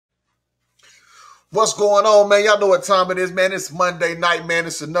What's going on, man? Y'all know what time it is, man. It's Monday night, man.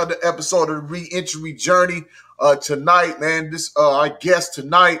 It's another episode of the Re-Entry Journey. Tonight, man, this our guest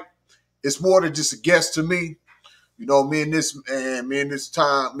tonight is more than just a guest to me. You know, me and this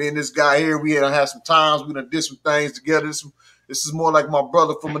guy here, we had some times, we done did some things together. This is more like my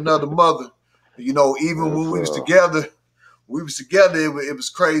brother from another mother. You know, even when we was together, it was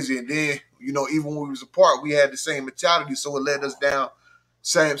crazy. And then, you know, even when we was apart, we had the same mentality, so it led us down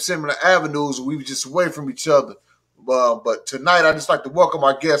similar avenues, and we were just away from each other. But tonight, I just like to welcome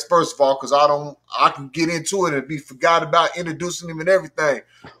our guest first of all, because I can get into it and be forgot about introducing him and everything.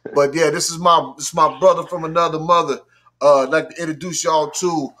 But yeah, this is my brother from another mother. I'd like to introduce y'all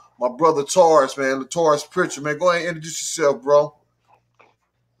to my brother Latourous, man. Latourous Pritchett, man. Go ahead and introduce yourself, bro.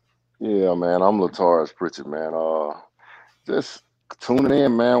 Yeah, man. I'm Latourous Pritchett, man. Just tuning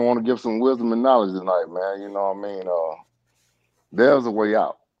in, man. Want to give some wisdom and knowledge tonight, man. You know what I mean? There's a way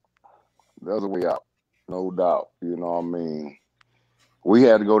out. There's a way out, no doubt. You know what I mean? We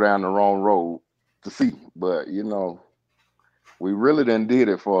had to go down the wrong road to see, but you know, we really done did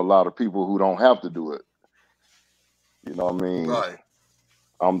it for a lot of people who don't have to do it. You know what I mean? Right.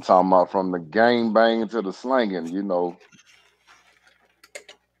 I'm talking about from the gang banging to the slanging, you know.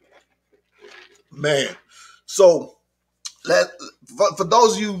 Man. So for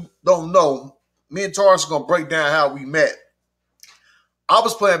those of you who don't know, me and Taurus are gonna break down how we met. I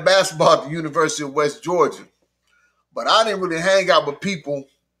was playing basketball at the University of West Georgia, but I didn't really hang out with people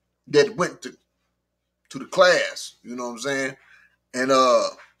that went to the class. You know what I'm saying? And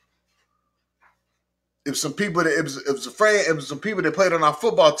it was some people that it was some people that played on our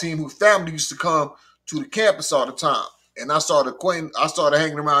football team whose family used to come to the campus all the time. And I started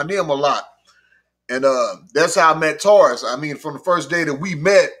hanging around them a lot. And that's how I met Taurus. I mean, from the first day that we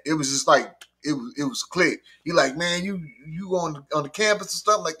met, it was just like it was click. He like, man, you on the campus and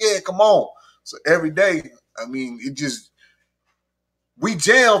stuff? I'm like, yeah, come on. So every day, I mean, we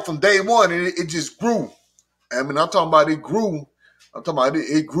jammed from day one, and it just grew. I mean, I'm talking about it grew. I'm talking about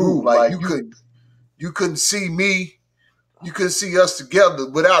it grew. Like you couldn't see me, you couldn't see us together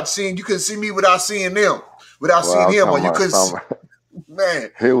you couldn't see me without seeing them, without seeing him, or you couldn't see, man.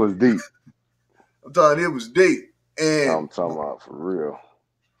 It was deep. I'm telling you, it was deep. And I'm talking about for real.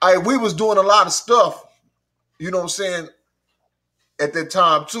 We was doing a lot of stuff, you know what I'm saying, at that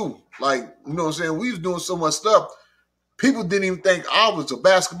time too. Like, you know what I'm saying, we was doing so much stuff, people didn't even think I was a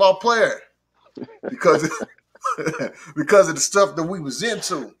basketball player because because of the stuff that we was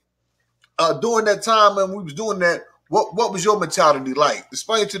into. During that time when we was doing that, what was your mentality like?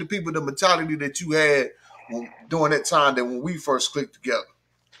 Explain to the people the mentality that you had during that time, that when we first clicked together.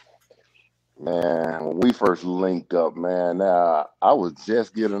 Man, when we first linked up, man, now I was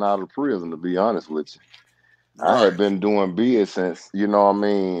just getting out of prison, to be honest with you. Right. I had been doing bid since, you know what I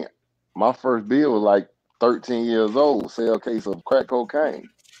mean, my first bid was like 13 years old, sell a case of crack cocaine.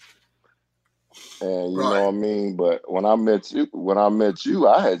 And you know what I mean? But when I met you,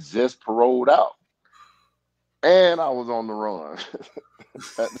 I had just paroled out. And I was on the run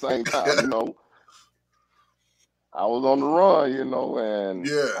at the same time, you know. I was on the run, you know, and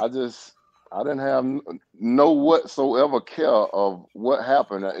yeah. I didn't have no whatsoever care of what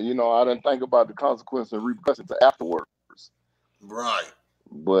happened. You know, I didn't think about the consequences and repercussions afterwards. Right.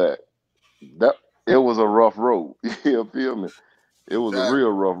 But it was a rough road. You feel me? It was a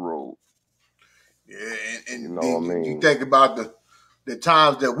real rough road. Yeah, and you know what I mean? You think about the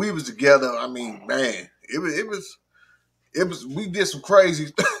times that we was together. I mean, man, it was. We did some crazy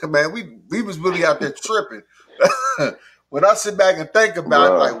stuff, man. We was really out there tripping. When I sit back and think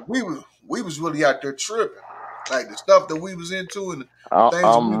about it, like we was really out there tripping, like the stuff that we was into and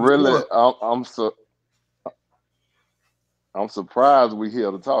I'm surprised we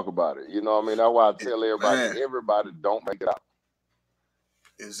here to talk about it. You know what I mean? That's why I tell everybody, everybody don't make it out.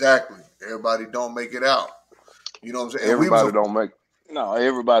 Exactly. Everybody don't make it out. You know what I'm saying? Everybody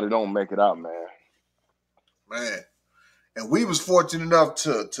don't make it out, man. Man. And we was fortunate enough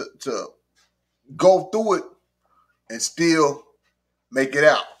to go through it and still make it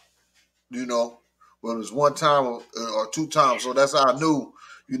out. You know, well, it was one time or two times. So that's how I knew,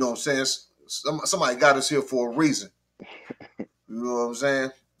 you know what I'm saying, somebody got us here for a reason. You know what I'm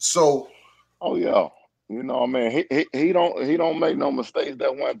saying? So. Oh, yeah. You know what I mean? He don't make no mistakes.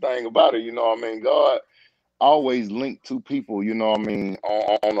 That one thing about it, you know what I mean? God always linked two people, you know what I mean,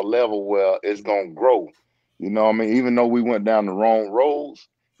 on a level where it's going to grow. You know what I mean? Even though we went down the wrong roads,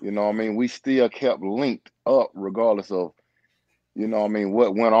 you know what I mean, we still kept linked up regardless of, you know what I mean,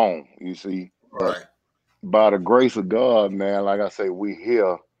 what went on, you see. Right. But by the grace of God, man, like I say, we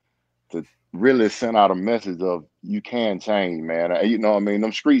here to really send out a message of you can change, man. You know what I mean?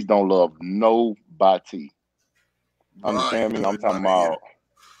 Them streets don't love nobody. buy tea. Understand me? I'm talking about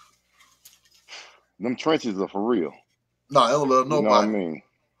them trenches are for real. No, they don't love nobody. You know what I mean?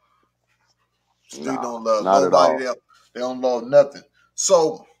 Street don't love not nobody. at all. They don't love nothing.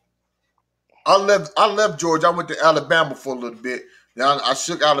 So I left Georgia. I went to Alabama for a little bit. Then I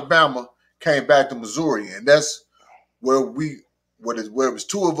shook Alabama, came back to Missouri, and that's where where it was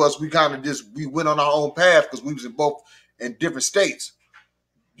two of us. We kind of we went on our own path because we was in different states.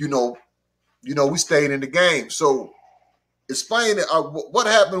 You know, we stayed in the game. So explain it. What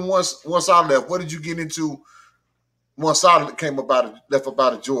happened once I left? What did you get into once I left up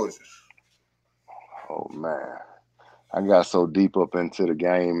out of Georgia? Oh man, I got so deep up into the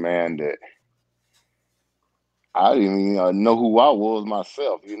game, man, that I didn't even know who I was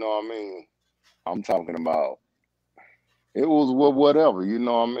myself. You know what I mean? I'm talking about it was whatever. You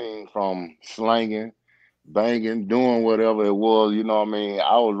know what I mean? From slanging, banging, doing whatever it was. You know what I mean?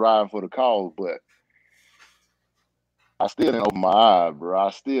 I was riding for the cause, but I still didn't open my eyes, bro.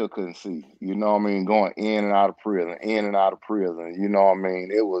 I still couldn't see. You know what I mean? Going in and out of prison, in and out of prison. You know what I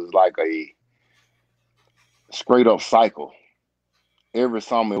mean? It was like a straight up cycle. Every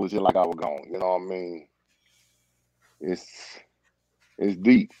summer it was just like I was gone. You know what I mean? It's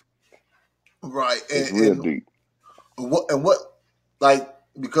deep. Right. It's real deep. What like,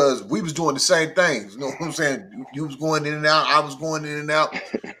 because we was doing the same things. You know what I'm saying? You was going in and out. I was going in and out.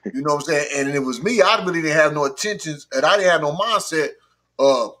 You know what I'm saying? And it was me. I really didn't have no intentions, and I didn't have no mindset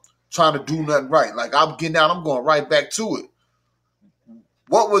of trying to do nothing right. Like, I'm getting out, I'm going right back to it.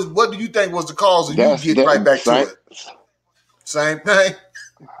 What do you think was the cause of you getting right back to it? Same thing?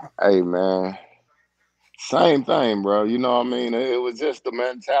 Hey, man. Same thing, bro. You know what I mean? It was just the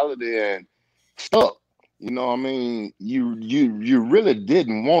mentality and stuck. You know what I mean? You really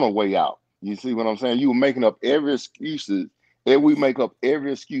didn't want a way out. You see what I'm saying? You were making up every excuses. And we make up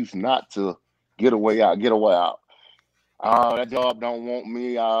every excuse not to get a way out. Oh, that job don't want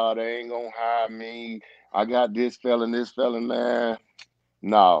me. Oh, they ain't gonna hire me. I got this felon, man.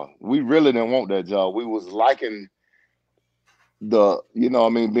 No, we really didn't want that job. We was liking the, you know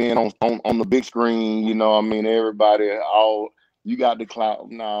what I mean, being on the big screen, you know what I mean, everybody, you got the clout.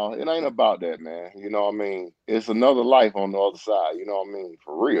 No, it ain't about that, man. You know what I mean? It's another life on the other side, you know what I mean?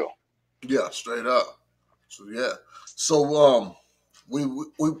 For real. Yeah, straight up. So yeah. So we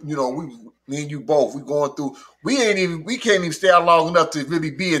me and you both, we going through, we can't even stay out long enough to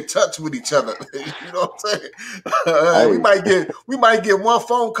really be in touch with each other. You know what I'm saying? Hey. We might get one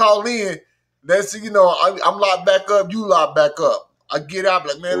phone call in. That's, I'm locked back up, you locked back up. I get out,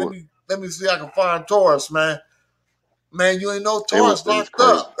 like, man, let me see if I can find Taurus, man. Man, you ain't know Taurus locked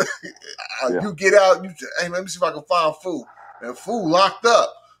up. You get out, you say, hey, let me see if I can find Fool. And Fool locked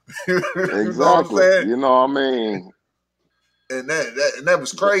up. Exactly. You know what I'm saying? You know what I mean? And that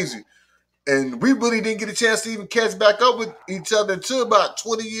was crazy. And we really didn't get a chance to even catch back up with each other until about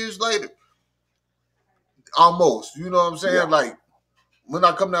 20 years later. Almost. You know what I'm saying? Yeah. Like, when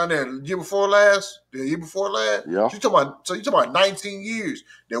I come down there, the year before last, yeah. You talking about 19 years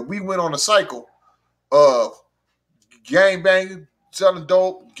that we went on a cycle of gang banging, selling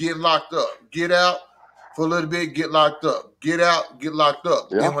dope, getting locked up, get out for a little bit, get locked up, get out, get locked up.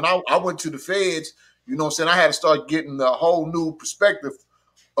 Yeah. Then when I went to the feds, you know what I'm saying, I had to start getting a whole new perspective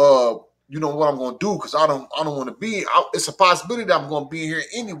of, what I'm going to do, because I don't want to be. It's a possibility that I'm going to be here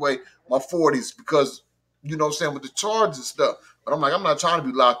anyway, my 40s, because, you know what I'm saying, with the charges and stuff. But I'm like, I'm not trying to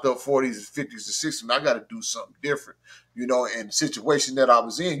be locked up 40s, 50s, and 60s. I got to do something different, And the situation that I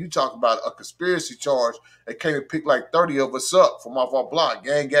was in, you talk about a conspiracy charge that came and picked like 30 of us up from off our block.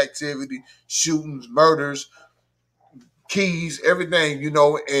 Gang activity, shootings, murders, keys, everything,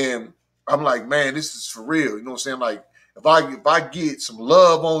 And I'm like, man, this is for real. You know what I'm saying? Like, if I get some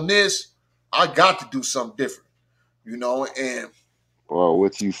love on this, I got to do something different, And well,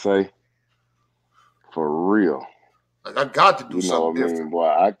 what you say? For real. Like, I got to do something different. You know what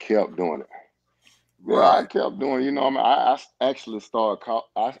I mean, boy? I kept doing it. Yeah, right. I kept doing it. I actually started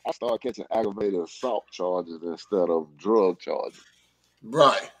catching aggravated assault charges instead of drug charges.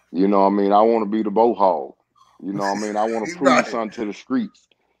 Right. You know what I mean? I want to be the bow hog. You know what I mean? I want to prove something to the streets.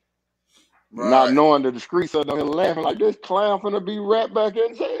 Right. Not knowing that the streets are there laughing like, this clown finna be right back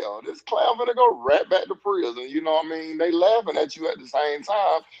in jail. This clown finna go right back to prison. You know what I mean? They laughing at you at the same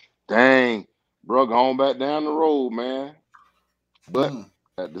time. Dang, bro, going back down the road, man. But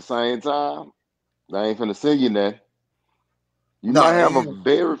at the same time, they ain't finna send you that. You might have a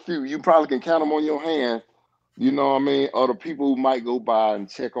very few. You probably can count them on your hand. You know what I mean? Other people who might go by and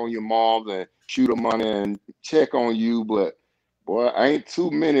check on your moms and shoot them money and check on you, but boy, ain't too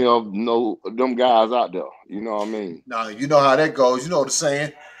many of them guys out there. You know what I mean? Nah, you know how that goes. You know the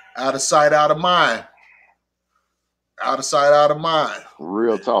saying. Out of sight, out of mind. Out of sight, out of mind.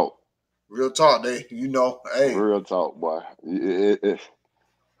 Real talk. Real talk, hey. Real talk, boy.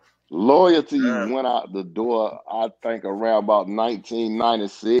 Loyalty went out the door, I think, around about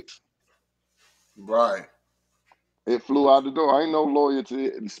 1996. Right. It flew out the door. Ain't no loyalty,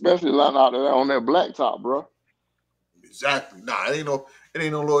 especially out there on that blacktop, bro. Exactly. Nah, it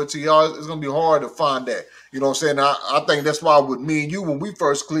ain't no loyalty, y'all. It's gonna be hard to find that. You know what I'm saying? I think that's why with me and you, when we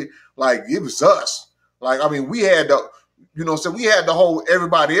first clicked, like it was us. Like, I mean, we had the, you know what I'm saying? We had the whole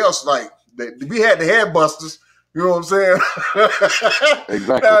everybody else, like we had the head busters. You know what I'm saying?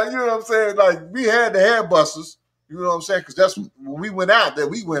 Exactly. Now, you know what I'm saying? Like we had the head busters. You know what I'm saying? Because that's when we went out. That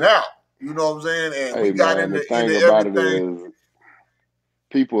we went out. You know what I'm saying? And we got into everything.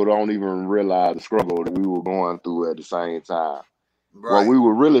 People don't even realize the struggle that we were going through at the same time. Right. Well, we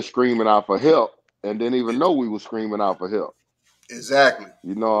were really screaming out for help and didn't even know we were screaming out for help. Exactly.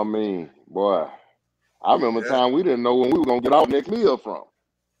 You know what I mean? Boy, I remember a time we didn't know when we were going to get our next meal from.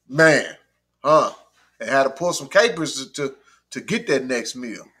 Man, and had to pull some capers to get that next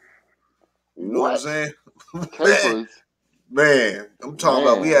meal. You know what I'm saying? Capers? Man, I'm talking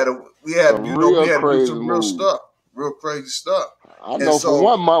about we had to do some real stuff. Real crazy stuff. I know for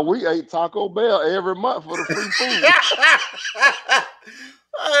 1 month we ate Taco Bell every month for the free food.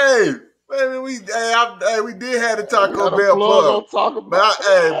 Hey, baby, we did have the Taco Bell plug.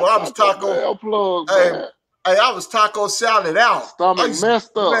 I was Taco plug, man. Hey, I was taco salad out. Stomach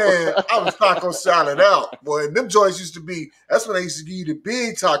messed up. Man, I was taco salad out. Boy, and them joints used to be, that's when they used to give you the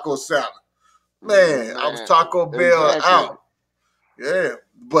big taco salad. Man, I was Taco Bell out. Yeah.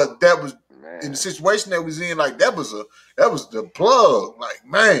 But that was in the situation that was in, like that was the plug. Like,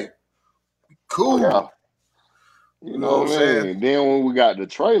 man, cool. Yeah. You know what I'm saying? Then when we got the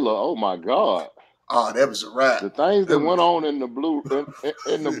trailer, oh my God. Oh, that was a wrap. The things that went on in the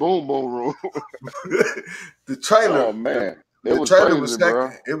in the boom boom room. The trailer. Oh man. The trailer was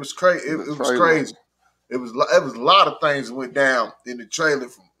bro. It was crazy. It was crazy. It was a lot of things that went down in the trailer.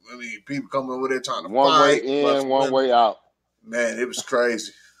 People coming over there trying to one fight. Way in, one way out. Man, it was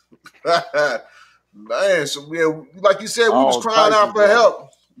crazy. Man, so like you said, we was crying out for help.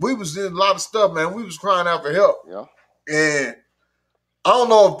 We was in a lot of stuff, man. We was crying out for help. Yeah. And I don't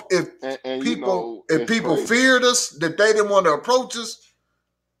know if people feared us, that they didn't want to approach us,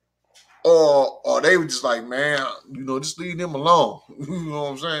 or they were just like, man, just leave them alone. You know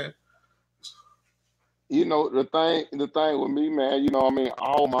what I'm saying? You know, the thing with me, man, you know what I mean?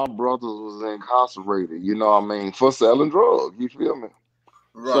 All my brothers was incarcerated, you know what I mean, for selling drugs. You feel me?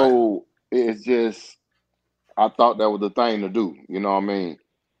 Right. So it's just, I thought that was the thing to do. You know what I mean?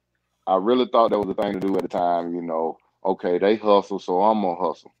 I really thought that was the thing to do at the time, Okay, they hustle, so I'm going to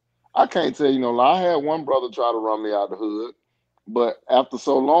hustle. I can't tell you, I had one brother try to run me out the hood, but after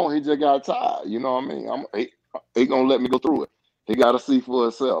so long, he just got tired. You know what I mean? He going to let me go through it. He got to see for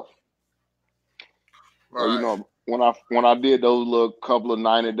himself. Right. But, when I did those little couple of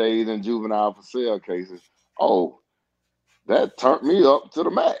 90 days in juvenile for sale cases, that turned me up to the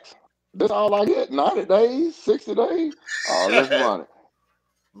max. That's all I get, 90 days, 60 days. Oh, let's run it.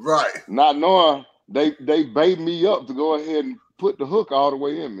 Right. Not knowing they bait me up to go ahead and put the hook all the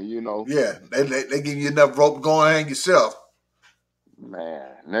way in me, Yeah, they give you enough rope to go and hang yourself. Man,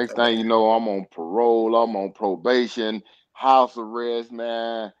 next thing you know, I'm on parole, I'm on probation, house arrest,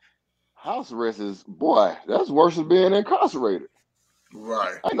 man. House arrest is, boy, that's worse than being incarcerated.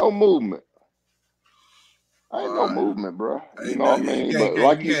 Right. Ain't no movement. Ain't no movement, bro. You know what I mean? But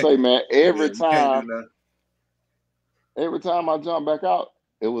like you say, man, every time I jump back out,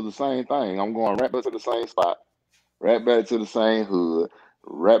 it was the same thing. I'm going right back to the same spot, right back to the same hood,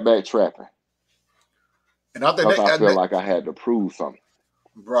 right back trapping. And I think I felt like I had to prove something.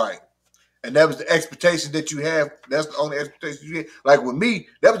 Right. And that was the expectation that you have. That's the only expectation you had. Like with me,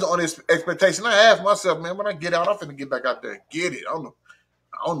 that was the only expectation I had for myself, man. When I get out, I'm finna get back out there and get it. I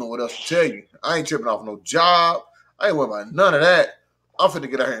don't know what else to tell you. I ain't tripping off no job. I ain't worried about none of that. I'm finna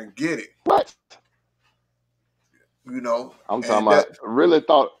get out here and get it. What? I'm talking about, really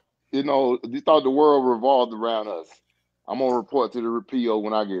thought, you thought the world revolved around us. I'm going to report to the PO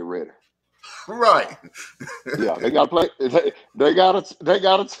when I get ready. Right. Yeah, they gotta play. They gotta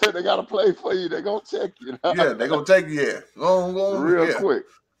play for you. They gonna check you. Yeah, they gonna take you. Real quick.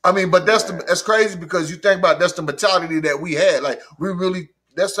 I mean, but that's crazy because you think about that's the mentality that we had. Like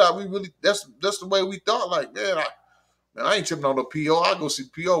that's the way we thought. Like, man, I ain't tripping on the PO. I go see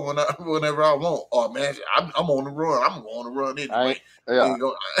PO whenever I want. Oh man, I'm on the run. I'm going to run anyway.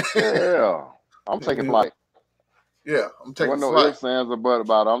 Yeah. I'm taking flight. Yeah, I'm taking flight. No ifs, ands, or but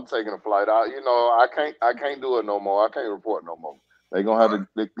about it. I'm taking a flight. I can't do it no more. I can't report no more. They gonna have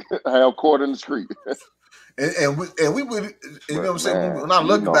to have court in the street. and we would, you know what I'm saying? Man, When I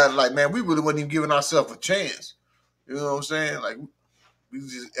look about it, like, man, we really wasn't even giving ourselves a chance. You know what I'm saying? Like, we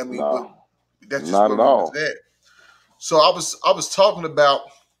just, I mean, no, that's just not where at we all. was at. So I was talking about,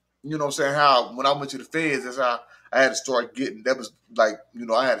 you know what I'm saying, how when I went to the feds, that's how I had to start getting, that was like, you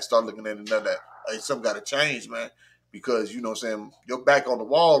know, I had to start looking at another, hey, something got to change, man, because, you know what I'm saying, you're back on the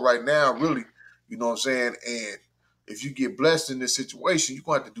wall right now, really, you know what I'm saying, and if you get blessed in this situation, you're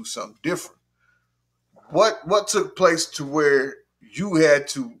going to have to do something different. What took place to where you had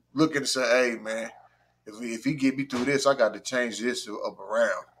to look and say, hey, man, if he get me through this, I got to change this up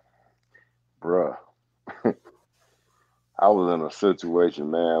around. Bruh. I was in a situation,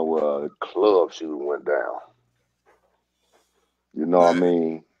 man, where a club shooting went down. You know what I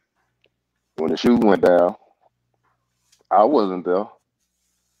mean? When the shooting went down, I wasn't there.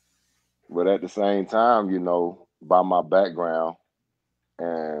 But at the same time, you know, by my background,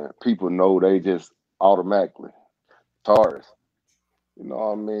 and people know they just automatically, Taurus. You know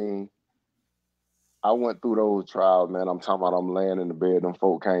what I mean? I went through those trials, man. I'm talking about I'm laying in the bed. Them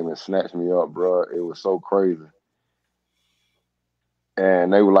folk came and snatched me up, bro. It was so crazy.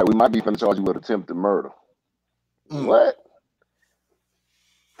 And they were like, we might be finna charge you with attempted murder. What?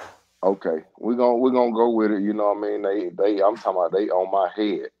 Okay, we're gonna go with it. You know what I mean? I'm talking about they on my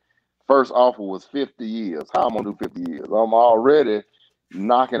head. First offer was 50 years. How I'm gonna do 50 years? I'm already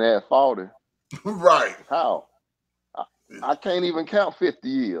knocking at 40. Right. How? I can't even count 50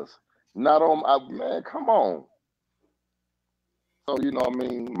 years. Not on man, come on. So, you know what I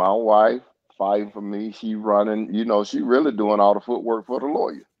mean? My wife fighting for me. She running, you know, she really doing all the footwork for the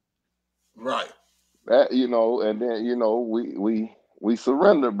lawyer. Right. That, you know, and then, you know, we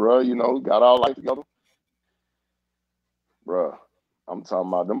surrendered, bro. You know, got our life together. Bro, I'm talking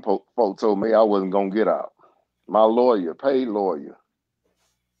about them folk told me I wasn't gonna get out. My lawyer, paid lawyer.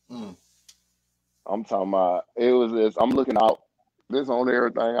 I'm talking about it was this. I'm looking out. This on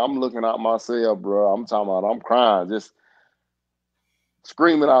everything. I'm looking out myself, bro. I'm talking about I'm crying, just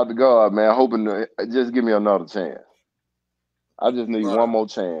screaming out to God, man, hoping to just give me another chance. I just need one more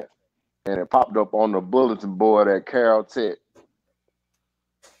chance. And it popped up on the bulletin board at Carroll Tech,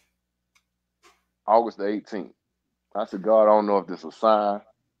 August the 18th. I said, God, I don't know if this is a sign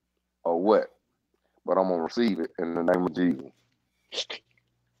or what, but I'm gonna receive it in the name of Jesus.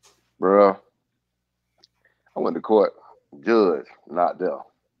 Bro, I went to court, judge not there.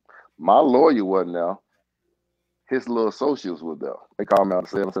 My lawyer wasn't there. His little associates were there. They called me out and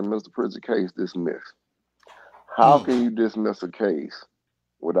said, Mr. Pritchett, case dismissed. How can you dismiss a case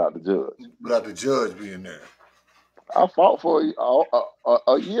without the judge? Without the judge being there. I fought for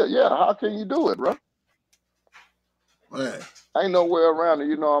a year. Yeah, how can you do it, bro? Man. Ain't no way around it.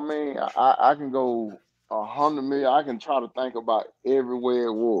 You know what I mean? I can go 100 million. I can try to think about everywhere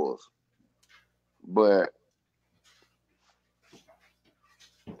it was. But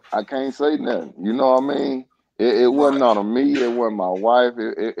I can't say nothing. You know what I mean? It wasn't on me. It wasn't my wife.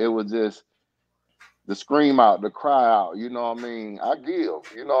 It was just the scream out, the cry out. You know what I mean? I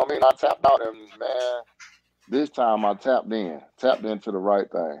give. You know what I mean? I tapped out, and man, this time I tapped into the right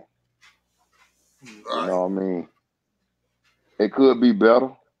thing. You know what I mean? It could be better.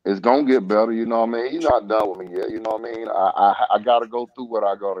 It's gonna get better. You know what I mean? You're not done with me yet. You know what I mean? I gotta go through what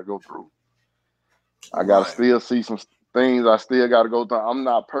I gotta go through. I gotta still see some things. I still gotta go through. I'm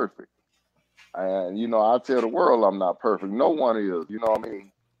not perfect. And, you know, I tell the world I'm not perfect. No one is, you know what I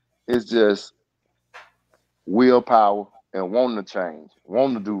mean? It's just willpower and wanting to change,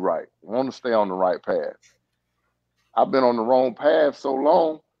 wanting to do right, wanting to stay on the right path. I've been on the wrong path so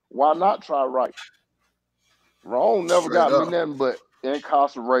long, why not try right? Wrong never got me nothing but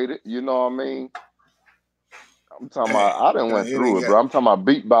incarcerated, you know what I mean? I'm talking about, I done went through it, bro. I'm talking about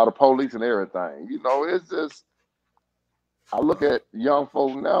beat by the police and everything. You know, it's just, I look at young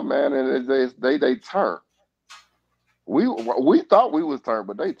folks now, man, and they turn. We thought we was turned,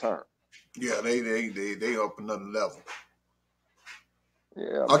 but they turned. Yeah, they up another level.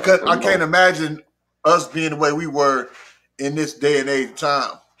 Yeah, I can't imagine us being the way we were in this day and age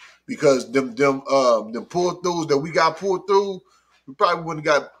time, because them pull throughs that we got pulled through, we probably wouldn't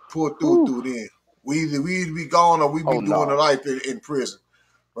have got pulled through then. We'd be gone, or we'd be doing a life in prison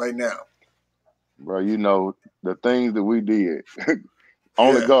right now. Bro, you know, the things that we did,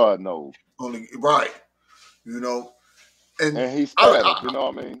 only God knows. Only right, you know. And he spared us, you know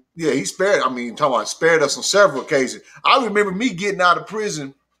what I mean? Yeah, he spared. I mean, talking about spared us on several occasions. I remember me getting out of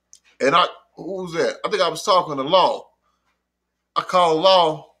prison, and who was that? I think I was talking to Law. I called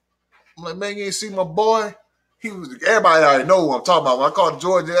Law. I'm like, man, you ain't see my boy? Everybody already know who I'm talking about. When I called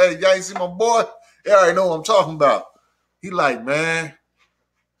Georgia, hey, y'all ain't see my boy? They already know what I'm talking about. He like, man,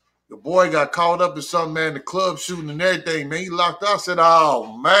 the boy got caught up in something, man, the club shooting and everything, man. He locked out. I said,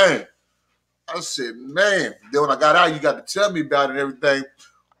 oh, man. I said, man. Then when I got out, you got to tell me about it and everything.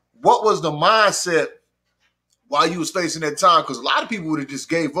 What was the mindset while you was facing that time? Because a lot of people would have just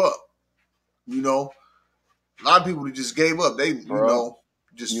gave up, you know. A lot of people would have just gave up. They, Bro, you know,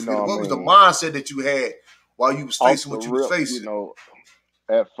 just you know what what I was the mean? mindset that you had while you was Off facing the what you was rip, facing? you know,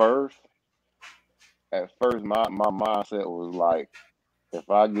 at first my mindset was like, if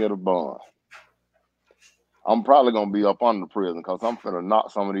I get a bond, I'm probably gonna be up under the prison because I'm finna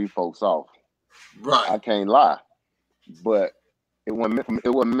knock some of these folks off. Right. I can't lie, but it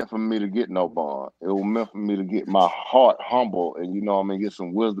wasn't meant for me to get no bond. It was meant for me to get my heart humble and, you know what I mean, get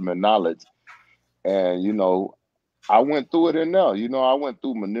some wisdom and knowledge. And, you know, I went through it in there. You know, I went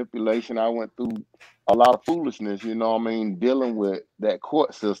through manipulation. I went through a lot of foolishness, you know what I mean, dealing with that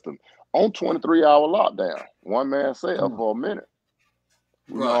court system on 23-hour lockdown, one man cell for a minute.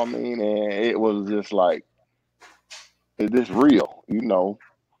 You know what I mean? And it was just like, is this real? You know,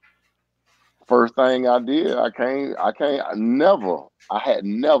 first thing I did, I had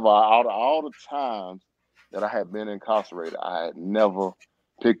never, out of all the times that I had been incarcerated, I had never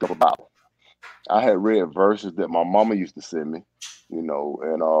picked up a Bible. I had read verses that my mama used to send me, you know,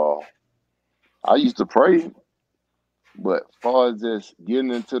 and I used to pray, but as far as just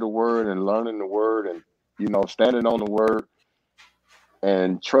getting into the word and learning the word and, you know, standing on the word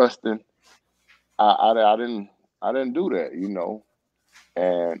and trusting, I didn't do that, you know.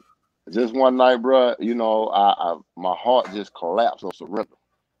 And just one night, bro, you know, my heart just collapsed on surrender.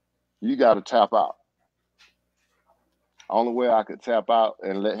 You got to tap out. Only way I could tap out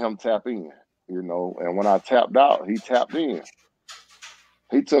and let him tap in, you know. And when I tapped out, he tapped in.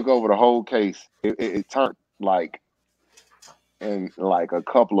 He took over the whole case. It turned like in like a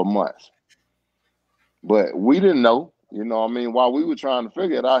couple of months. But we didn't know, you know what I mean? While we were trying to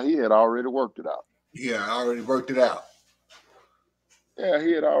figure it out, he had already worked it out. Yeah, I already worked it out. Yeah,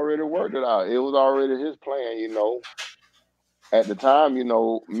 he had already worked it out. It was already his plan, you know. At the time, you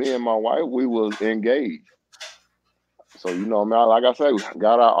know, me and my wife, we was engaged. So, you know, man, like I said, we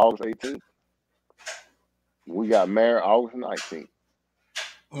got out August 18th. We got married August 19th,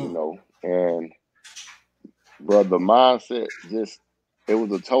 you know. And, bro, the mindset just, it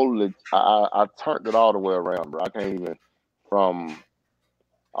was a totally, I turned it all the way around, bro. I can't even, from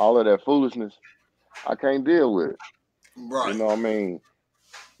all of that foolishness, I can't deal with it. Right. You know what I mean?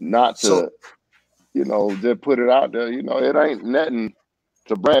 Not to, you know, just put it out there. You know, it ain't nothing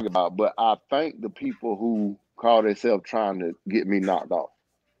to brag about, but I thank the people who call themselves trying to get me knocked off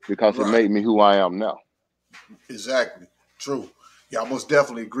because it made me who I am now. Exactly. True. Yeah, I most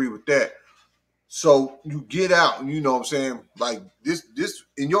definitely agree with that. So you get out, you know what I'm saying? Like this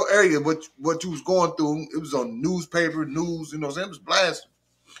in your area, what you was going through, it was on newspaper, news, you know what I'm saying? It was blasting.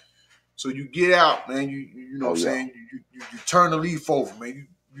 So you get out, man, you know what I'm saying? You turn the leaf over, man.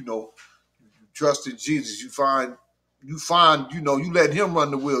 You know, you trust in Jesus. You find, you know, you let him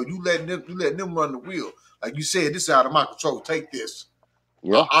run the wheel. You letting them run the wheel. Like you said, this is out of my control. Take this.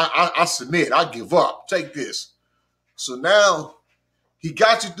 Yeah. I submit. I give up. Take this. So now he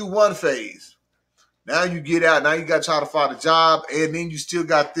got you through one phase. Now you get out. Now you got to try to find a job. And then you still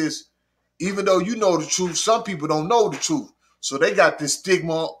got this, even though you know the truth, some people don't know the truth. So they got this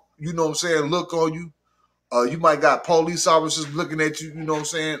stigma, you know what I'm saying, look on you. You might got police officers looking at you, you know what I'm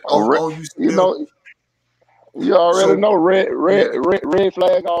saying, on you still. You know, you already know red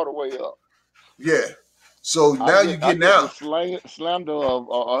flag all the way up. Yeah. So now you getting out. The slander of,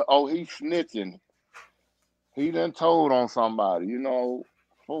 oh, he's snitching. He done told on somebody, you know,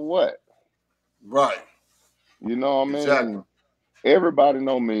 for what? Right. You know what I mean? Exactly. Everybody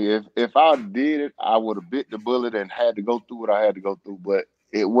know me. If I did it, I would have bit the bullet and had to go through what I had to go through. But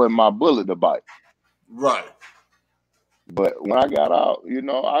it wasn't my bullet to bite. Right. But when I got out, you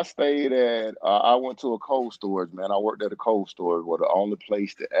know, I stayed at, I went to a cold storage, man. I worked at a cold storage, was the only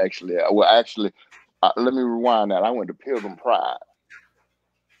place to actually, let me rewind that. I went to Pilgrim Pride.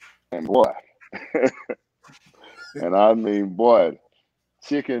 And boy, and I mean, boy,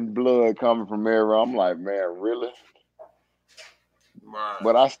 chicken blood coming from everywhere. I'm like, man, really? Right.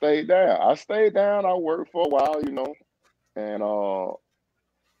 But I stayed down. I worked for a while, you know, and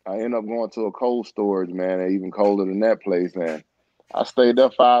I ended up going to a cold storage, man, even colder than that place. And I stayed there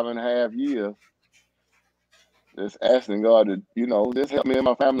 5.5 years, just asking God to, you know, just help me and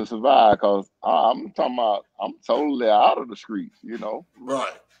my family survive, because I'm talking about, I'm totally out of the streets, you know.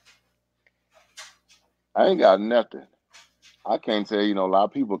 Right. I ain't got nothing. I can't tell you, know, a lot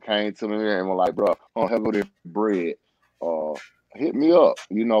of people came to me and were like, bro, I don't have any bread. Hit me up,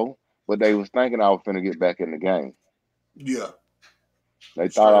 you know. But they was thinking I was finna get back in the game. Yeah. They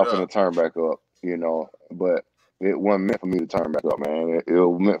thought I was going to turn back up, you know, but it wasn't meant for me to turn back up, man. It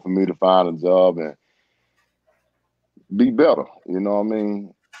was meant for me to find a job and be better, you know what I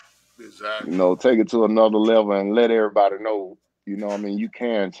mean? Exactly. You know, take it to another level and let everybody know, you know what I mean, you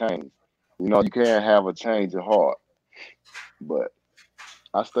can change. You know, you can have a change of heart. But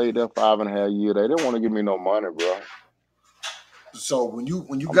I stayed there 5.5 years. They didn't want to give me no money, bro. So when you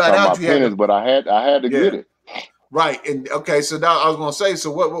I'm got talking out, about you pennies, had to, but I had to get it. Right. And okay, so now I was gonna say,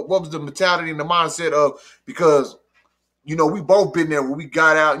 so what was the mentality and the mindset of, because you know, we both been there when we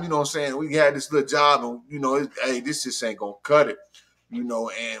got out, you know what I'm saying? We had this little job and you know, hey, this just ain't gonna cut it. You know,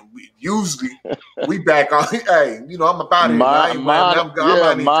 and usually we back on, hey, you know, I'm about here. I'm not even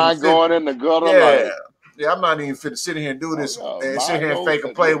mine finna going in the gutter like. Yeah, I'm not even finna sit here and do this and sit mine here and goes, fake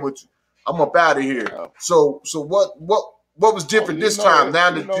and play with you. I'm up out of here. Yeah. So what was different this time?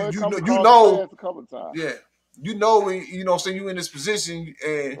 Now that you know, a couple of times. yeah, you know, so you in this position,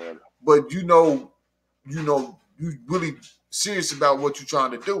 and but you know, you really serious about what you're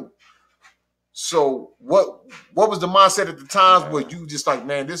trying to do. So what was the mindset at the times where you just like,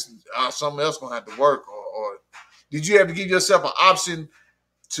 man, this something else gonna have to work, or did you have to give yourself an option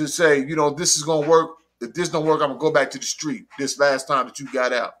to say, you know, this is gonna work? If this don't work, I'm gonna go back to the street. This last time that you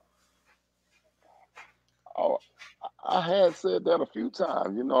got out. Oh, I had said that a few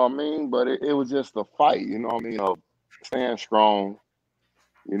times, you know what I mean? But it was just a fight, you know what I mean? Of staying strong,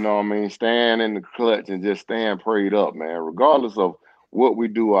 you know what I mean? Staying in the clutch and just staying prayed up, man. Regardless of what we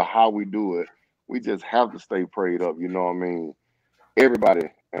do or how we do it, we just have to stay prayed up, you know what I mean? Everybody,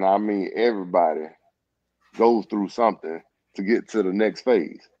 and I mean everybody, goes through something to get to the next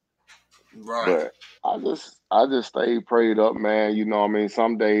phase. Right. But I just stayed prayed up, man. You know what I mean?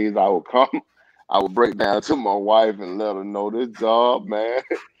 Some days I would break down to my wife and let her know, this job, man,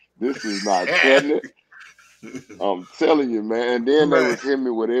 this is not cutting it. I'm telling you, man. And then they was hitting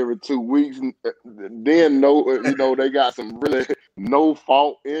me with every 2 weeks. Then they got some really no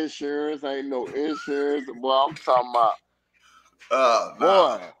fault insurance. Ain't no insurance. Boy, I'm talking about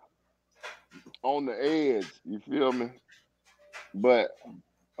boy on the edge. You feel me? But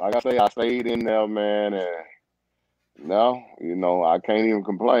like I say, I stayed in there, man, and no, you know, I can't even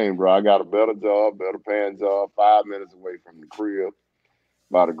complain, bro. I got a better job, better paying job, 5 minutes away from the crib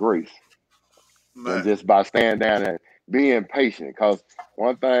by the grace. Man. And just by staying down and being patient. Because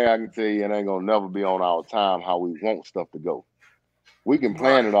one thing I can tell you, it ain't going to never be on our time how we want stuff to go. We can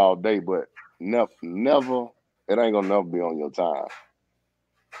plan it all day, but never, it ain't going to never be on your time.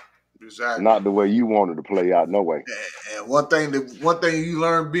 Exactly. Not the way you wanted to play out, no way. And one thing you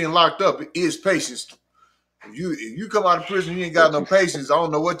learn being locked up is patience. If you come out of prison, you ain't got no patience. I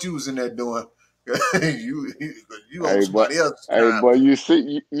don't know what you was in there doing. you on somebody else's time. Hey, boy, you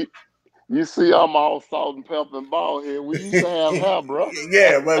see, I'm all salt and pepper and bald head. We used to have hair, bro.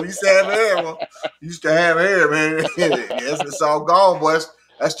 Yeah, man, we used to have hair. Man. Used to have hair, man. Yes, it's all gone, boy.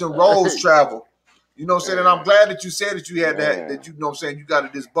 That's the roads travel. You know what I'm saying? And I'm glad that you said that you had that you know what I'm saying, you got to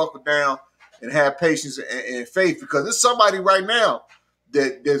just buckle down and have patience and faith, because there's somebody right now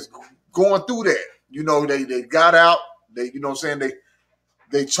that's going through that. You know, they got out, you know what I'm saying,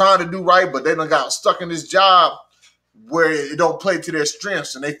 they trying to do right, but they done got stuck in this job where it don't play to their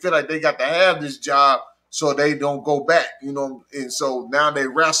strengths, and they feel like they got to have this job so they don't go back, you know. And so now they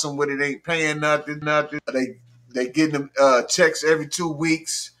wrestling with it, ain't paying nothing. They getting them checks every 2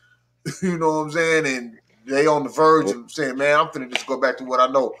 weeks, you know what I'm saying, and they on the verge of saying, man, I'm finna just go back to what I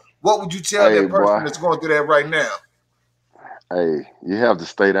know. What would you tell that person that's going through that right now? Hey, you have to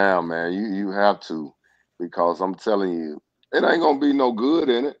stay down, man. You have to, because I'm telling you, it ain't gonna be no good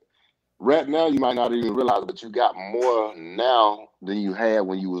in it. Right now, you might not even realize, but you got more now than you had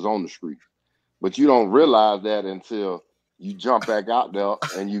when you was on the street. But you don't realize that until you jump back out there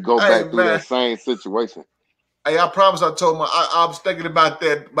and you go back through that same situation. Hey, I promise I told I was thinking about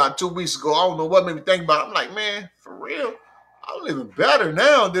that about 2 weeks ago. I don't know what made me think about it. I'm like, man, for real, I'm living better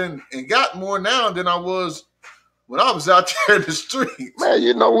now and got more now than I was when I was out there in the streets. Man,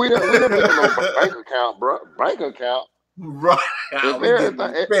 you know, we didn't need no bank account, bro. Bank account. Right.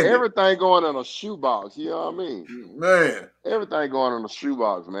 Everything going in a shoebox, you know what I mean? Man. Everything going in a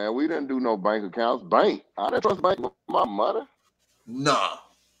shoebox, man. We didn't do no bank accounts. I didn't trust the bank with my money. Nah,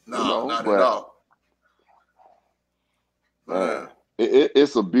 not at all. Man,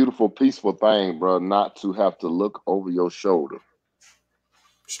 it's a beautiful, peaceful thing, bro, not to have to look over your shoulder.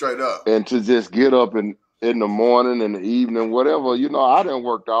 Straight up. And to just get up in the morning, in the evening, whatever. You know, I didn't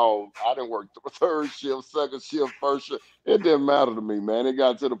work third shift, second shift, first shift. It didn't matter to me, man. It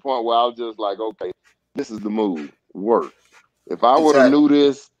got to the point where I was just like, okay, this is the move. Work. If I would have knew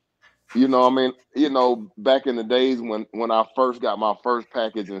this You know what I mean? You know, back in the days when I first got my first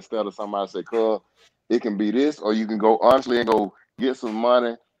package, instead of somebody say, "Cuz, it can be this," or you can go honestly and go get some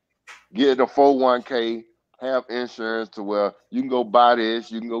money, get a 401k, have insurance to where you can go buy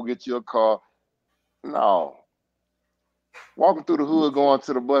this, you can go get you a car. No, walking through the hood, going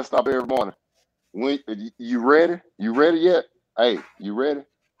to the bus stop every morning. When you ready? You ready yet? Hey, you ready?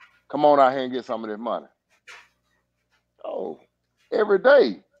 Come on out here and get some of this money. Oh, every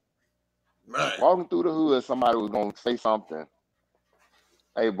day. Right. Walking through the hood, somebody was gonna say something.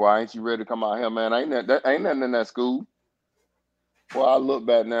 Hey, boy, ain't you ready to come out here, man? Ain't nothing in that school. Boy, I look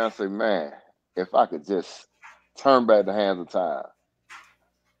back now and say, man, if I could just turn back the hands of time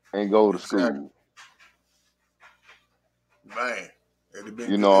and go to Exactly. school. Man, it'd have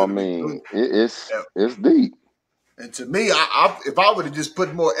been You good. know what I It'd have been good. mean? It's deep. And to me, if I would have just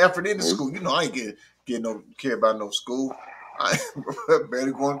put more effort into school, you know, I ain't get no care about no school. I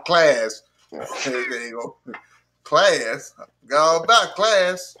better go in class. There you go. Class. Got all about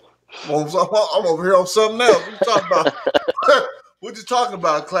class. I'm over here on something else. What you talking about? What you talking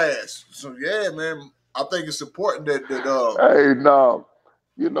about, class? So yeah, man, I think it's important that Hey, no,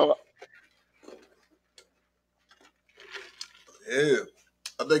 you know, yeah,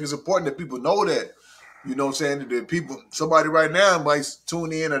 I think it's important that people know that. You know what I'm saying? That people, somebody right now might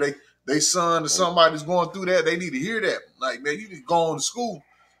tune in, or they son or somebody's going through that. They need to hear that. Like, man, you need to go on to school.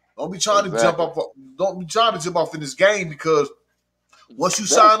 Don't be trying to jump exactly. off. Don't be trying to jump off in this game, because once you That's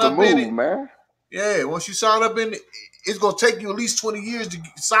sign the up in move, it, man. yeah, once you sign up in it, it's gonna take you at least 20 years to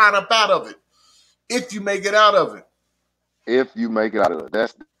sign up out of it, if you make it out of it. If you make it out of it,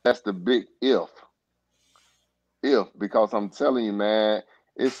 that's the big if. Because I'm telling you, man,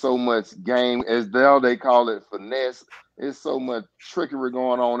 it's so much game, as they call it, finesse. It's so much trickery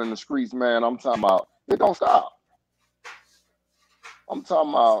going on in the streets, man. I'm talking about it don't stop. I'm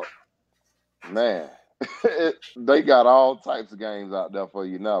talking about, man. They got all types of games out there for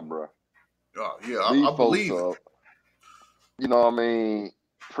you now, bro. Yeah, These I folks believe it. are, you know what I mean,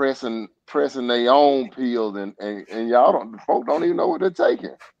 pressing their own pills, and y'all folk don't even know what they're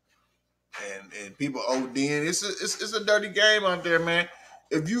taking. And people ODing. It's a dirty game out there, man.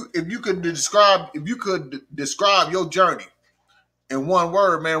 If you could describe your journey in one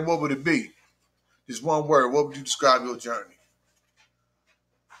word, man, what would it be? Just one word. What would you describe your journey?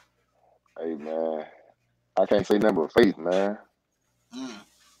 Hey, man, I can't say nothing but faith, man. Mm.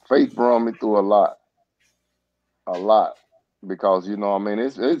 Faith brought me through a lot, because you know what I mean.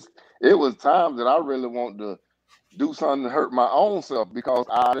 It was times that I really wanted to do something to hurt my own self, because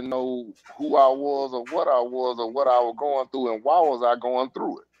I didn't know who I was, or what I was, or what I was going through, and why was I going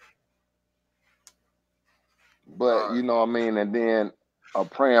through it. But Right, you know what I mean. And then a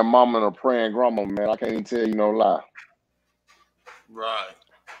praying mama and a praying grandma, man, I can't even tell you no lie. right.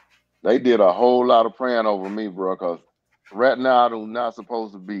 They did a whole lot of praying over me, bro. Because right now I do not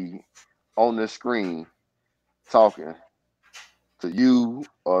supposed to be on this screen talking to you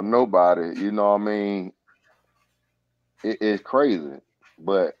or nobody. You know what I mean? It's crazy,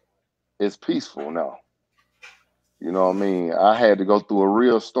 but it's peaceful now. You know what I Mm. mean? I had to go through a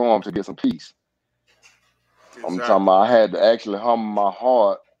real storm to get some peace. I'm talking Exactly. about I had to actually humble my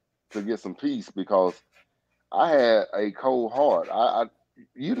heart to get some peace, because I had a cold heart.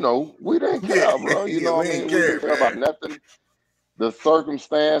 You know, we didn't Yeah, care, bro. You yeah. know We what I ain't mean? We care, didn't care about man. nothing. The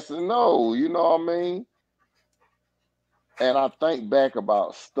circumstances, no, you know what I mean? And I think back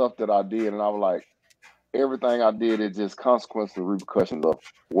about stuff that I did, and I was like, everything I did is just consequences and repercussions of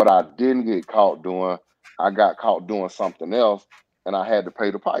what I didn't get caught doing. I got caught doing something else, and I had to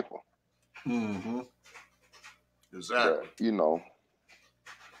pay the piper. Mm-hmm. But Exactly. you know,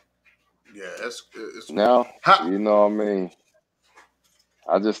 Yeah, it's now how. you know what I mean.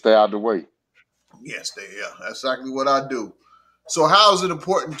 I just stay out the way. Yes, yeah. That's exactly what I do. So, how is it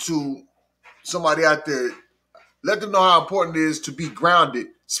important to somebody out there? Let them know how important it is to be grounded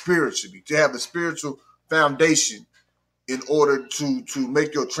spiritually, to have a spiritual foundation in order to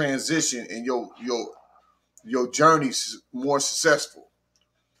make your transition and your journey more successful.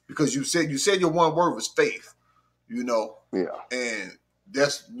 Because you said your one word was faith, you know, Yeah, and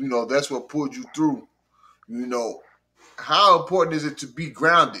that's what pulled you through. You know, how important is it to be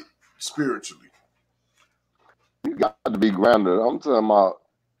grounded spiritually? you got to be grounded. I'm talking about,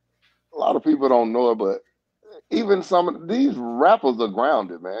 a lot of people don't know it, but even some of these rappers are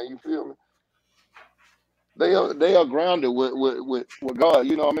grounded, man. You feel me? They are grounded with God.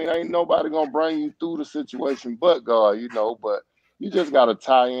 You know what I mean? Ain't nobody gonna bring you through the situation but God, you know. But you just gotta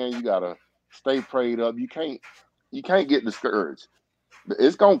tie in, you gotta stay prayed up. You can't get discouraged.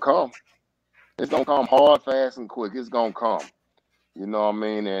 It's gonna come. It's gonna come hard, fast, and quick. It's gonna come. You know what I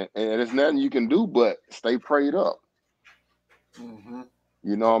mean? And there's nothing you can do but stay prayed up. Mm-hmm.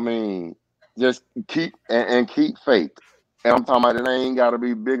 You know what I mean? Just keep and keep faith. And I'm talking about it ain't got to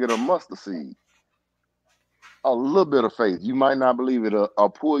be bigger than mustard seed. A little bit of faith. You might not believe it. I'll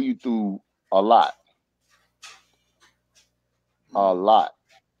pull you through a lot. A lot.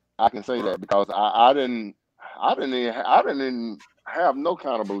 I can say that because I didn't have no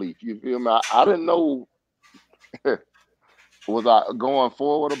kind of belief. You feel me? I didn't know was I going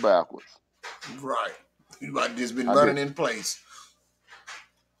forward or backwards. Right. You might just been running in place.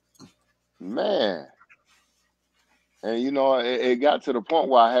 Man. And you know, it got to the point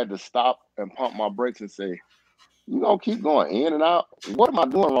where I had to stop and pump my brakes and say, you gonna keep going in and out? What am I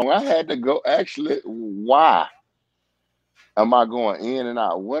doing wrong? I had to go, actually, why am I going in and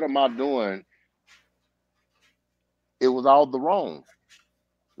out? What am I doing? It was all the wrong.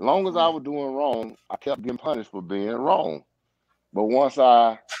 As long as I was doing wrong, I kept getting punished for being wrong. But once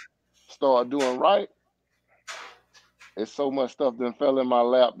I started doing right, it's so much stuff that fell in my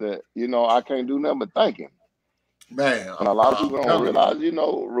lap that, you know, I can't do nothing but thinking. Man, and a lot of people don't realize, you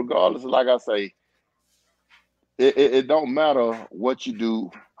know, regardless, like I say, it don't matter what you do,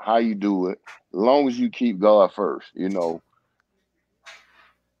 how you do it, as long as you keep God first, you know.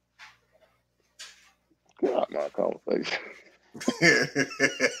 Get out my conversation.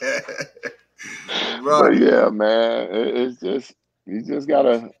 Right. But yeah, man, it's just, you just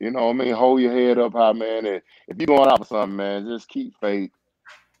gotta, you know what I mean, hold your head up high, man. And if you're going out for something, man, just keep faith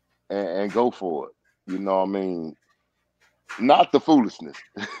and go for it. You know what I mean? Not the foolishness.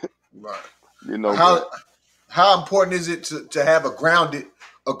 Right. You know, how important is it to have a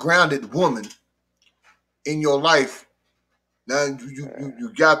grounded woman in your life? Now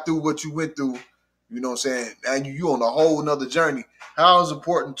you got through what you went through, you know what I'm saying? Now you on a whole nother journey. How is it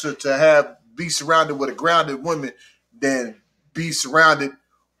important to be surrounded with a grounded woman than be surrounded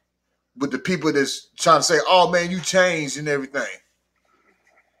with the people that's trying to say, oh man, you changed and everything?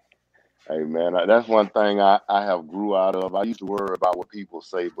 hey man, that's one thing I have grew out of. I used to worry about what people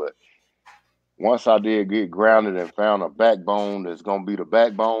say, but once I did get grounded and found a backbone that's gonna be the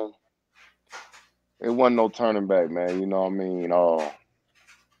backbone, it wasn't no turning back, man. You know what I mean?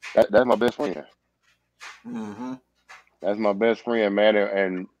 That's my best friend. Mm-hmm. That's my best friend, man.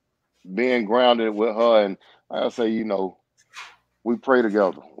 And being grounded with her, and like I say, you know, we pray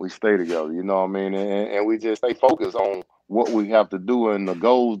together, we stay together. You know what I mean? And we just stay focused on what we have to do and the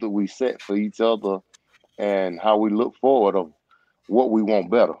goals that we set for each other, and how we look forward of what we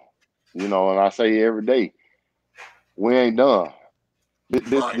want better. You know, and I say every day, we ain't done.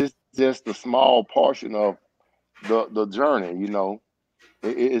 This just a small portion of the journey. You know,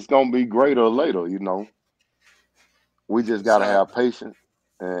 it's gonna be greater later. You know, we just gotta have patience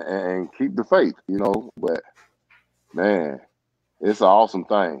and keep the faith. You know, but man, it's an awesome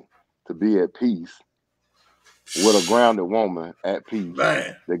thing to be at peace with a grounded woman at peace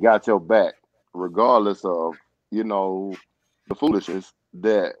that got your back, regardless of, you know, the foolishness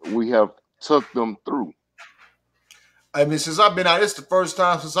that we have took them through. I mean, since I've been out, it's the first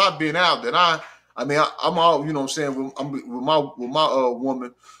time since I've been out that I'm all, you know what I'm saying, with my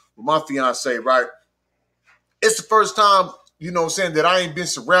woman, with my fiance, right? It's the first time, you know what I'm saying, that I ain't been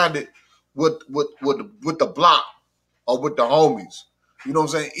surrounded with the block or with the homies. You know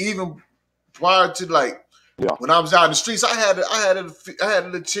what I'm saying? Even prior to when I was out in the streets, I had a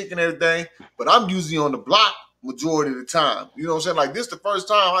little chick and everything, but I'm usually on the block majority of the time. You know what I'm saying? Like this the first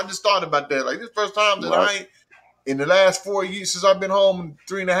time I just thought about that. Like this first time that I ain't in the last 4 years since I've been home in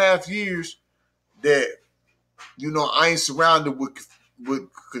 3.5 years that, you know, I ain't surrounded with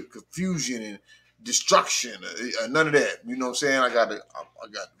confusion and destruction, none of that. You know what I'm saying? I got a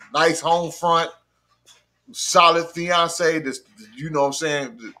nice home front, solid fiance. That's, you know what I'm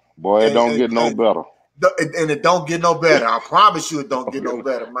saying? Boy, it don't get no better. And it don't get no better. I promise you, it don't get no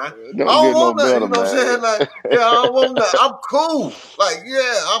better, man. I don't want nothing. You know what I'm saying? Like, yeah, I don't want nothing. I'm cool. Like,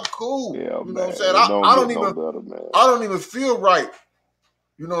 yeah, I'm cool. Yeah, you know man. what I'm saying? I don't even feel right.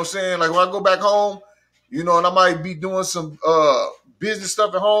 You know what I'm saying? Like when I go back home, you know, and I might be doing some business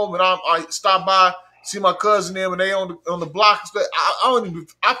stuff at home, and I stop by, see my cousin them, and they on the block.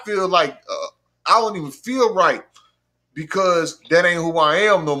 I feel like I don't even feel right because that ain't who I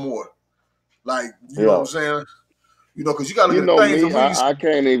am no more. Like, you know what I'm saying? You know, because you got to look at things. Me, I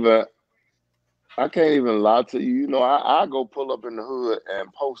can't even lie to you. You know, I go pull up in the hood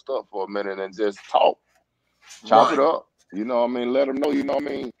and post up for a minute and just talk, chop it up. You know what I mean? Let them know. You know what I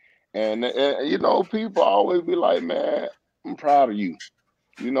mean? And you know, people always be like, "Man, I'm proud of you."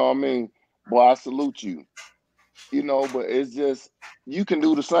 You know what I mean? Boy, I salute you. You know, but it's just you can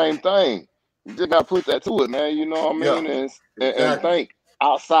do the same thing. You just gotta put that to it, man. You know what I mean? Yeah, And exactly. think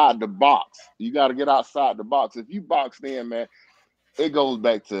outside the box. You got to get outside the box. If you boxed in, man, it goes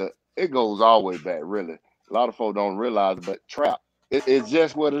all the way back. Really, a lot of folks don't realize, but trap. It's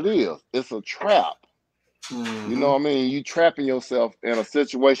just what it is. It's a trap. You know what I mean? You trapping yourself in a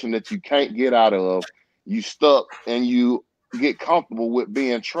situation that you can't get out of. You stuck and you get comfortable with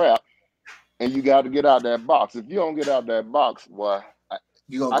being trapped, and you got to get out that box. If you don't get out that box, boy,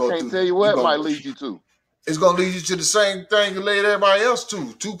 You're gonna I go can't through. tell you where it might lead you to. It's gonna lead you to the same thing you laid everybody else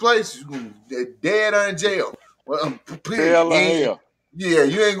to. Two places. Dead or in jail. Well, period. Hell or hell. Yeah,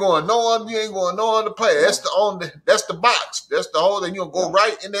 you ain't going no other place. Yeah. That's the box. That's the hole, and you'll go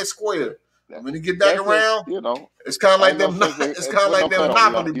right in that square. And when you get back That's around, just, it's kind of like them. no It's kind of like that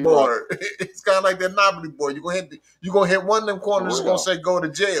Monopoly board. Right. It's kind of like that Monopoly board. You gonna hit one of them corners. It's gonna say go to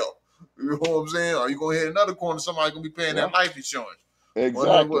jail. You know what I'm saying? Or you gonna hit another corner. Somebody gonna be paying that life insurance.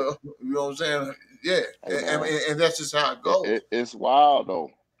 Exactly. You know what I'm saying? Yeah, and that's just how it goes. It's wild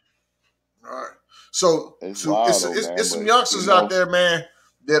though. All right. So it's some youngsters out there, man,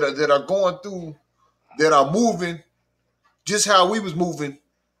 that are going through, that are moving, just how we was moving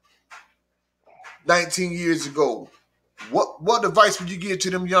 19 years ago. What advice would you give to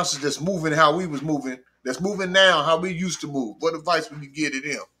them youngsters that's moving how we was moving, that's moving now how we used to move? What advice would you give to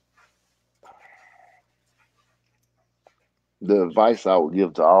them? The advice I would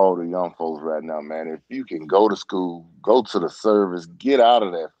give to all the young folks right now, man, if you can go to school, go to the service, get out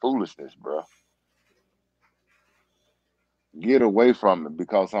of that foolishness, bro. Get away from it,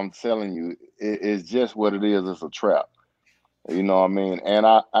 because I'm telling you, it's just what it is. It's a trap. You know what I mean? And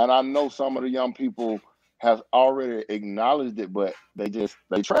I know some of the young people have already acknowledged it, but they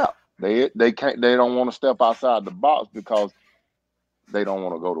trap. They don't want to step outside the box because they don't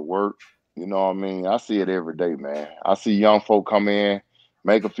want to go to work. You know what I mean? I see it every day, man. I see young folk come in,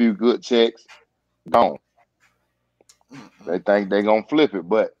 make a few good checks, gone. They think they're going to flip it.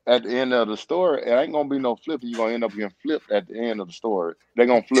 But at the end of the story, it ain't going to be no flipping. You're going to end up getting flipped at the end of the story. They're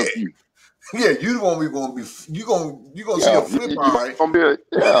going to flip you. Yeah, you're gonna see a flip, all right.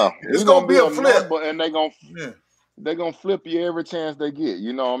 It's gonna be a flip, and they're gonna flip you every chance they get.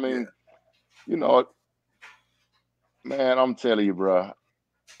 You know what I mean? You know, man, I'm telling you, bro.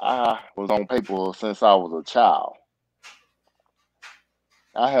 I was on paper since I was a child.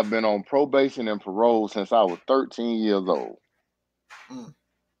 I have been on probation and parole since I was 13 years old.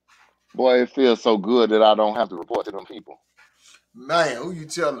 Boy, it feels so good that I don't have to report to them people. Man, who you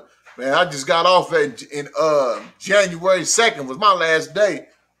telling? Man, I just got off in January 2nd was my last day.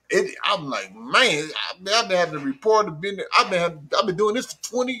 I'm like, man, I've been having to report. I've been doing this for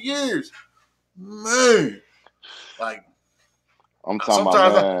 20 years. Man, like I'm talking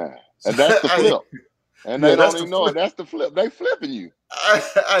about, man. And that's the flip. And they don't even know it. That's the flip. They flipping you.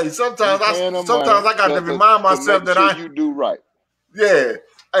 Hey, sometimes I got to remind myself that you do right. Yeah.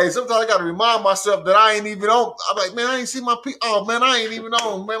 Hey, sometimes I got to remind myself that I ain't even on. I'm like, man, I ain't see my P. Oh, man, I ain't even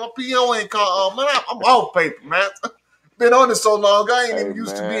on. Man, my PO ain't called. Oh, man, I'm off paper, man. Been on it so long, I ain't even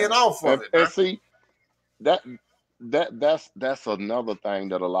used to being off of it. And see, that's another thing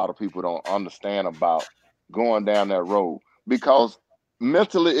that a lot of people don't understand about going down that road, because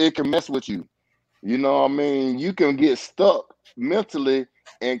mentally it can mess with you. You know what I mean? You can get stuck mentally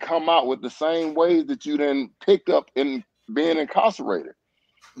and come out with the same ways that you then picked up in being incarcerated.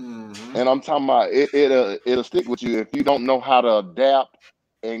 Mm-hmm. And I'm talking about it'll stick with you if you don't know how to adapt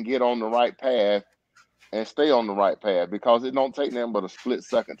and get on the right path and stay on the right path, because it don't take nothing but a split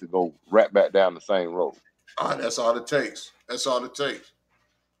second to go right back down the same road. That's all it takes. That's all it takes.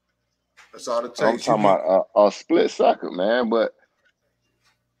 I'm talking about a split second, man. But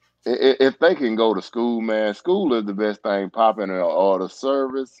if they can go to school, man, school is the best thing popping, or the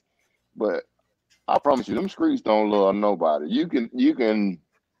service. But I promise you, them streets don't love nobody. You can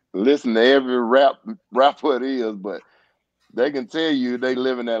listen to every rapper it is, but they can tell you they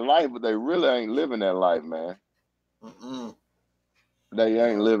living that life, but they really ain't living that life, man. They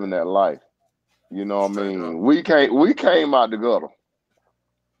ain't living that life. You know what I mean? We came out the gutter.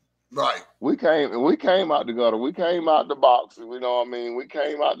 Right. We came out the gutter. We came out the box. You know what I mean? We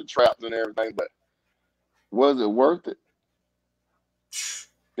came out the traps and everything, but was it worth it?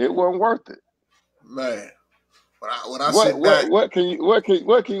 It wasn't worth it. Man. What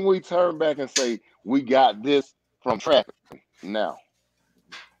can we turn back and say we got this from traffic now?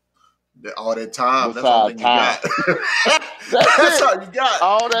 All that time. That's all you got. That's all you got.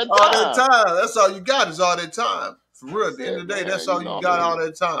 All that time. That's all you got is all that time. For real, at the end of the day, that's all you got. All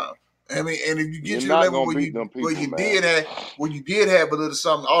that time. I mean, and if you get to the level where you did have a little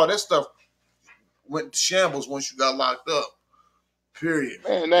something, all that stuff went to shambles once you got locked up. Period.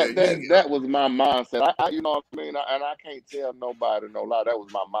 Man, that was my mindset. I you know what I mean? And I can't tell nobody no lie. That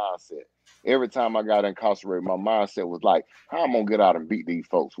was my mindset. Every time I got incarcerated, my mindset was like, how I'm going to get out and beat these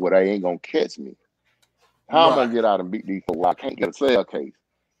folks where they ain't going to catch me? How I'm going to get out and beat these folks where I can't get a cell case?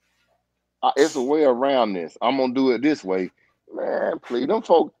 It's a way around this. I'm going to do it this way. Man, please,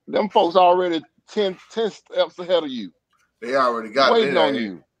 them folks already 10 steps ahead of you. They already got waiting on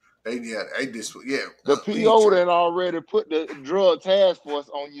you. They just The PO then already put the drug task force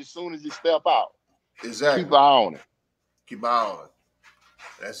on you as soon as you step out. Exactly. Keep an eye on it. Keep an eye on it.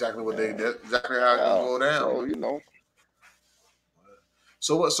 That's exactly what that's exactly how it's gonna go down. So, you know.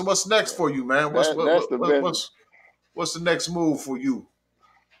 So what's next for you, man? What's the next move for you?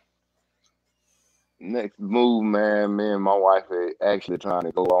 Next move, man. Me and my wife are actually trying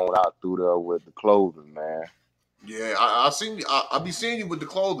to go on out through there with the clothing, man. Yeah, I be seeing you with the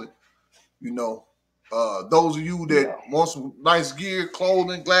clothing. You know, those of you that want some nice gear,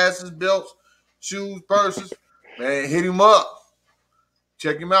 clothing, glasses, belts, shoes, purses, man, hit him up.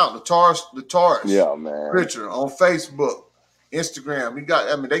 Check him out, Latourous. Yeah, man. Pritchett on Facebook, Instagram.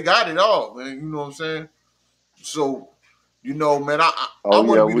 They got it all, man. You know what I'm saying? So, you know, man,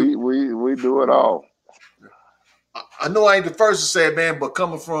 we do it all. I know I ain't the first to say it, man, but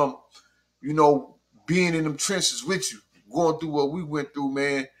coming from, you know, being in them trenches with you, going through what we went through,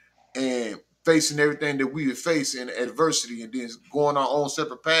 man, and facing everything that we had faced in adversity, and then going our own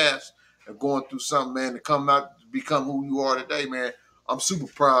separate paths and going through something, man, to come out to become who you are today, man. I'm super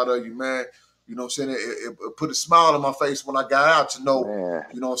proud of you, man. You know what I'm saying? It put a smile on my face when I got out to know, man.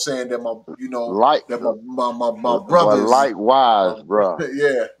 You know what I'm saying, that my brother is likewise, bro.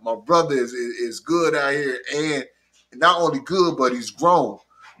 Yeah, my brother is good out here, and not only good, but he's grown.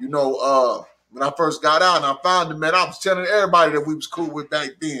 You know, when I first got out and I found him, man, I was telling everybody that we was cool with back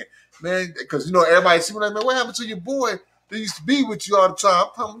then, man, because, you know, everybody see me like, man, what happened to your boy that used to be with you all the time?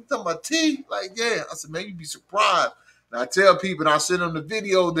 I'm talking about T. Like, yeah. I said, man, you'd be surprised. And I tell people, and I send them the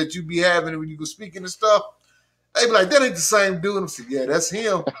video that you be having when you go speaking and stuff. They be like, that ain't the same dude. I said, yeah, that's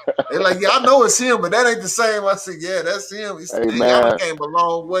him. They like, yeah, I know it's him, but that ain't the same. I said, yeah, that's him. He said, I came a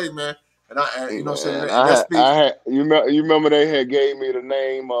long way, man. And you know what I'm saying? You remember they had gave me the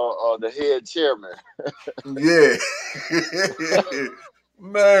name of the head chairman. Yeah.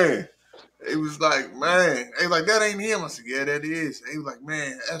 Man. It was like, man. They like, that ain't him. I said, yeah, that is. They was like,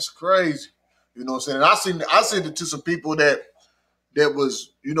 man, that's crazy. You know what I'm saying? And I sent it to some people that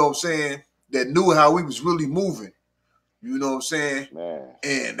was, you know what I'm saying, that knew how we was really moving. You know what I'm saying? Man.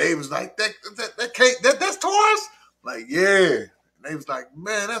 And they was like, that's Taurus? Like, yeah. And they was like,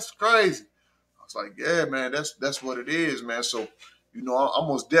 man, that's crazy. I was like, yeah, man, that's what it is, man. So, you know, I'm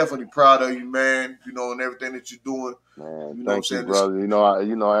most definitely proud of you, man, you know, and everything that you're doing. Man, you know thank you, brother. You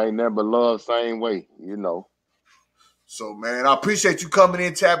know, I ain't never loved same way, you know. So, man, I appreciate you coming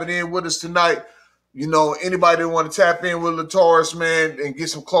in, tapping in with us tonight. You know, anybody that want to tap in with Latourous, man, and get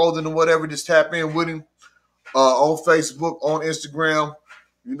some clothing or whatever, just tap in with him on Facebook, on Instagram,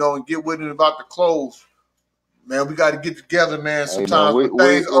 you know, and get with him about the clothes. Man, we got to get together, man. Sometimes when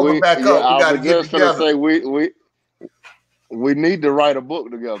things open back up, we got to get together. Say we need to write a book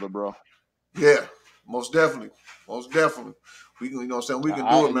together, bro. Yeah, most definitely. Most definitely. We can, you know what I'm saying? We can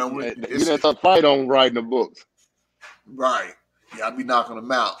do it, man. You didn't fight on writing the books. Right. Yeah, I be knocking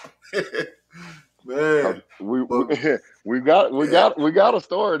them out. Man. We got a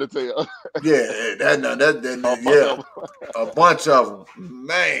story to tell. Yeah, a bunch of them.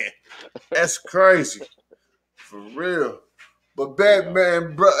 Man, that's crazy. For real. But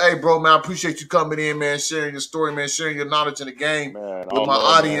man, bro, man, I appreciate you coming in, man, sharing your story, man, sharing your knowledge in the game with my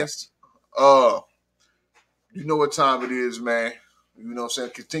audience. Man. You know what time it is, man. You know what I'm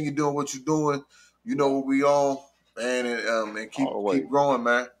saying? Continue doing what you're doing. You know what we on, man, and keep growing,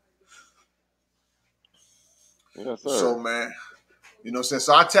 man. Yes, sir. So, man, you know what I'm saying?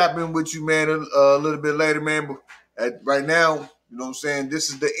 So I tap in with you, man, a little bit later, man. But right now, you know what I'm saying? This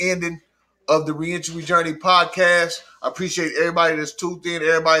is the ending of the Reentry Journey podcast. I appreciate everybody that's tuned in,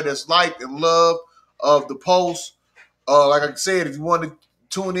 everybody that's liked and loved of the post. Like I said, if you want to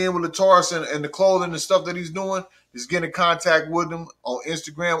tune in with Latourous and the clothing and stuff that he's doing, just get in contact with him on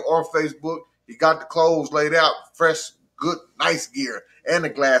Instagram or Facebook. He got the clothes laid out, fresh, good, nice gear, and the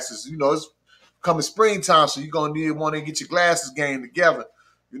glasses. You know, it's coming springtime, so you're going to want to get your glasses game together.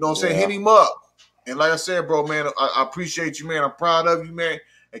 You know what I'm saying? Hit him up. And like I said, bro, man, I appreciate you, man. I'm proud of you, man.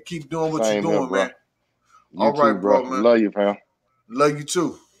 And keep doing what you're doing, man. All right, bro, man. Love you, pal. Love you,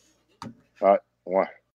 too. All right, one.